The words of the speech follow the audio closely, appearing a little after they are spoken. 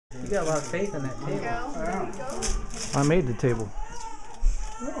got a lot of faith in that table. I made the table.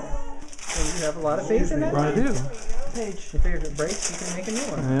 Oh. So you have a lot of faith in that? I do. If it breaks, you can make a new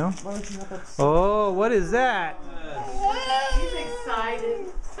one. Yeah. Oh, what is that? He's excited.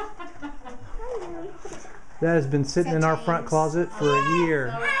 That has been sitting in our front closet for a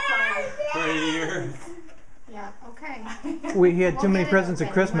year. For a year. Yeah, okay. He had too many presents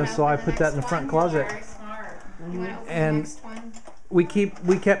at Christmas, so I put that in the front closet. Very smart. You want to open the And next one? we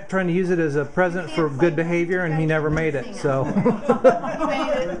kept trying to use it as a present for good behavior, and he never made it. So Made it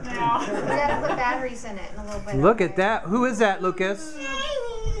now. We gotta put batteries in it in a little bit. look at that. Who is that, Lucas?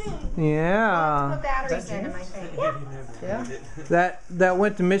 Yeah. Put batteries in them, I think. Yeah. That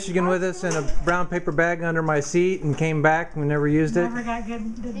went to Michigan with us in a brown paper bag under my seat and came back. We never used it. Never got good.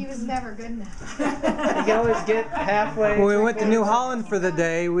 He was never good enough. You can always get halfway. When we went to New Holland for the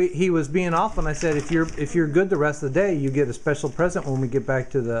day, he was being awful, and I said, if you're good the rest of the day, you get a special present when we get back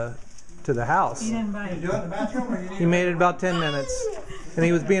to the house. You didn't buy it. You do it in the bathroom, or you need He made it about 10 minutes, and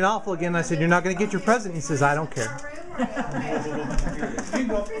he was being awful again. I said, you're not going to get your present. He says, I don't care. You can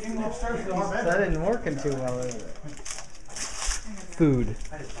go upstairs to our bedroom. That isn't working too well, is it? Food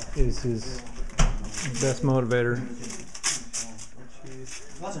is his best motivator.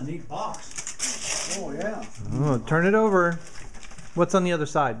 That's a neat box. Oh, yeah. Oh, turn it over. What's on the other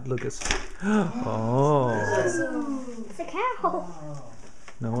side, Lucas? Oh. It's a cow.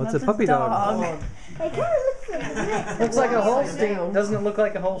 No, it's a puppy dog. It kind of Looks like a Holstein. Doesn't it look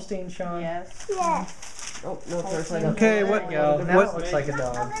like a Holstein, Sean? Yes. Yes. Oh, no, it's like Okay, what? There you go. Now it looks like a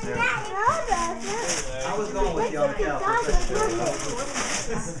dog. I I was going with you on the cow for a second.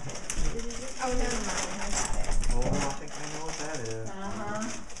 Oh, never mind. I got it. Oh, I think I know what that is.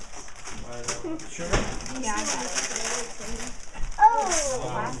 Sure. Yeah, I got it. Oh.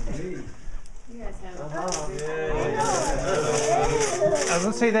 You guys have I was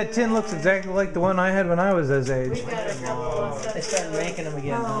gonna say that tin looks exactly like the one I had when I was his age. We've got a couple of stuff. They started making them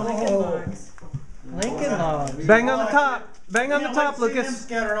again. Lincoln Logs. Lincoln Logs. Bang on the top. Bang on the top, Lucas.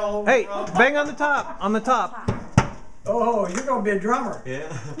 Scattered all over. Hey, bang on the top. On the top. Oh, you're going to be a drummer. Yeah.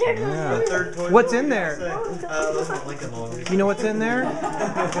 Yeah. The third toy What's boy, in you there? say? Those are Lincoln Logs. You know what's in there?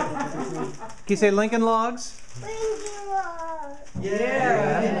 Can you say Lincoln Logs?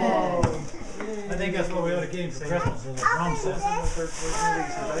 Yeah. I think that's what we ought to get him for Christmas, is a drum set.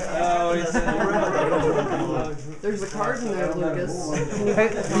 Oh, he said There's a card in there, Lucas. Hey,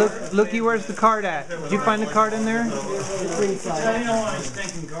 looky, where's the card at? Did you find the card in there? It's You inside. don't want a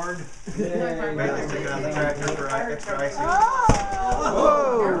stinking card. Right, taking out the tractor for extra icing.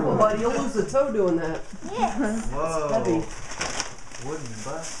 Careful, buddy. You'll lose the toe doing that. Whoa. Heavy. Wooden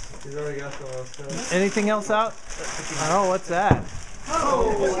bus. He's already got the stuff. Anything else out? Oh, what's that?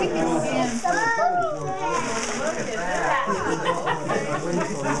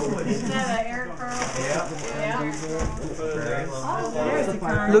 Isn't that an air curl? There's the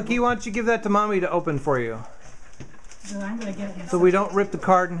card. Looky, why don't you give that to Mommy to open for you? So I'm going to get it. So we don't rip the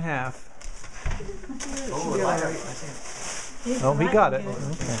card in half. Oh, a lighter. I see. Oh, he got it.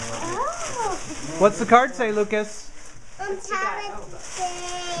 Okay. What's the card say, Lucas?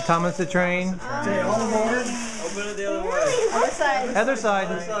 Thomas the Train. Say all aboard. Open it the other way. Other side. Other side.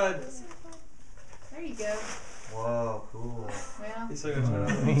 Other side. There you go. Whoa, cool. Well, He's still gonna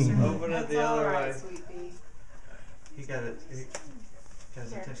open it that's the all other right, way. sweet pea. He got it. He got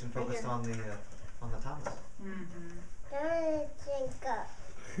his attention focused on the Thomas.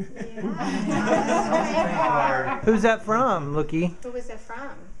 Who's that from, Looky? Who was it from?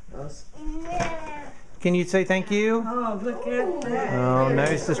 Us. Can you say thank you? Oh, look at that. Oh, now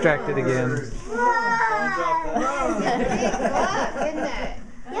he's distracted again. Big book, isn't it?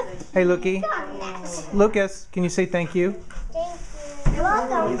 Hey, Looky. Lucas, can you say thank you? You're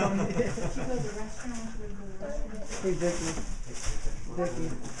welcome. Hey, Vicky. Vicky,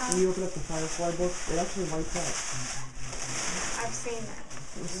 when you open up the Firefly book, it actually lights up. I've seen it.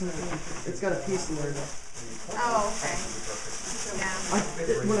 It's got a piece in there. Oh, okay.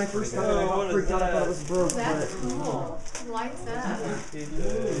 Yeah. When I first got it, I got freaked out. I thought it was broke, That's but cool. Lights up.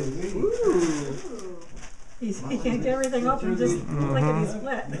 He can't get everything open, just lickety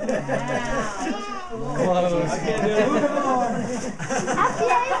split. Wow.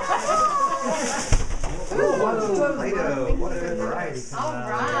 Close. Play-Doh. What a good variety. All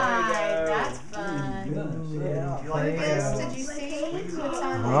right. That's fun. Do you like Lucas, Play-Doh? did you see what's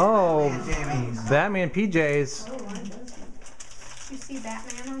on there? Oh, Jamie's. Batman PJs. Did you see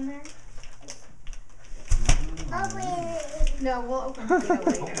Batman on there? No, we'll open it later.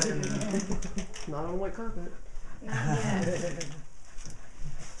 not on white carpet. Not yet.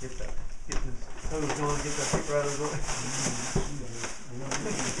 Get the toes going, get the paper out of the way.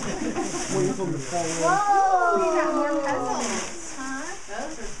 waiting for them to fall in. We Whoa! got more puzzles, huh?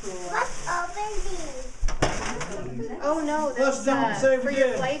 Those are cool. Let's open these. Oh no, Let's that's don't say we for your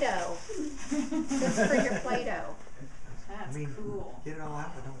did. Play-Doh. That's for your Play-Doh. I That's mean, cool. get it all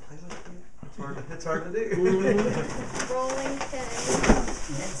out, but don't play with it. It's hard to do. Rolling pins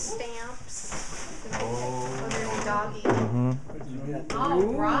and stamps. Oh. There's a doggy. Mhm. All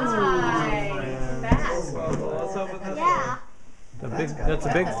right. That's Yeah. That's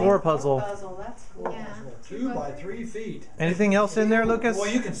a big floor puzzle. puzzle. That's cool. Yeah. 2 by 3 feet. Anything else in there, Lucas? Well,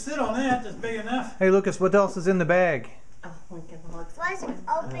 you can sit on that. That's big enough. Hey, Lucas, what else is in the bag? Let's open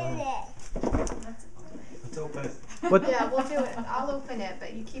it. Let's open it. What? Yeah, we'll do it. I'll open it,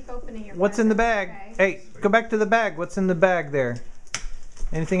 but you keep opening your. What's in the bag? presents, Hey, go back to the bag. What's in the bag there?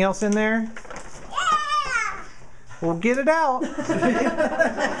 Anything else in there? Yeah! Well, get it out.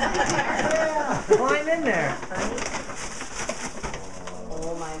 Climb in there.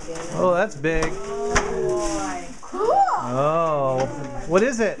 Oh, that's big. Cool! Oh, what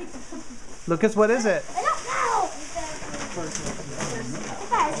is it? Lucas, what is it? I don't know!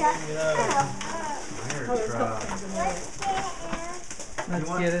 Fire truck. Let's You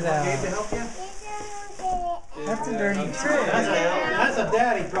want get it Gabe to out. help you? That's a dirty trick. That's a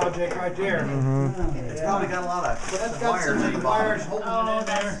daddy project right there. It's probably got a lot of But that's some got wires so in many the bottom. wires holding it in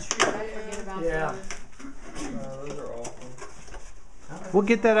there. True. I forget about Yeah. We'll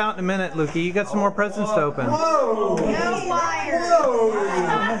get that out in a minute, Lukey. You got some more presents to open. Whoa! No wires. Whoa!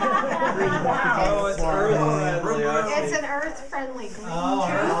 Oh, it's earth-friendly. It's an earth-friendly green. Oh,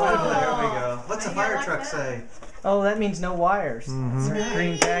 There we go. What's the fire truck say? Oh, that means no wires. Mhm.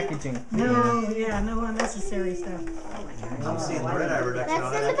 Green packaging. No, yeah, no unnecessary stuff. I'm seeing the red eye reduction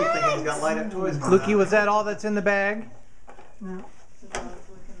on it. I keep thinking it's got light up toys. Lukey, was that all that's in the bag? No. Is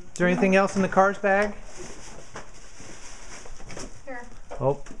there anything else in the car's bag? Here.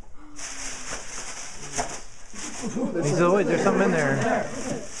 Oh. Wait, there's something in there.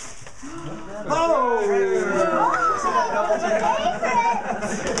 Oh!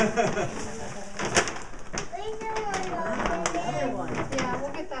 Yeah,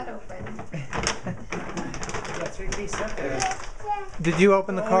 we'll get that open. Got 3 pieces up there. Did you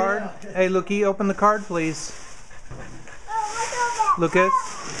open the card? Hey, Lukey, open the card, please. Lucas,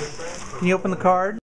 can you open the card?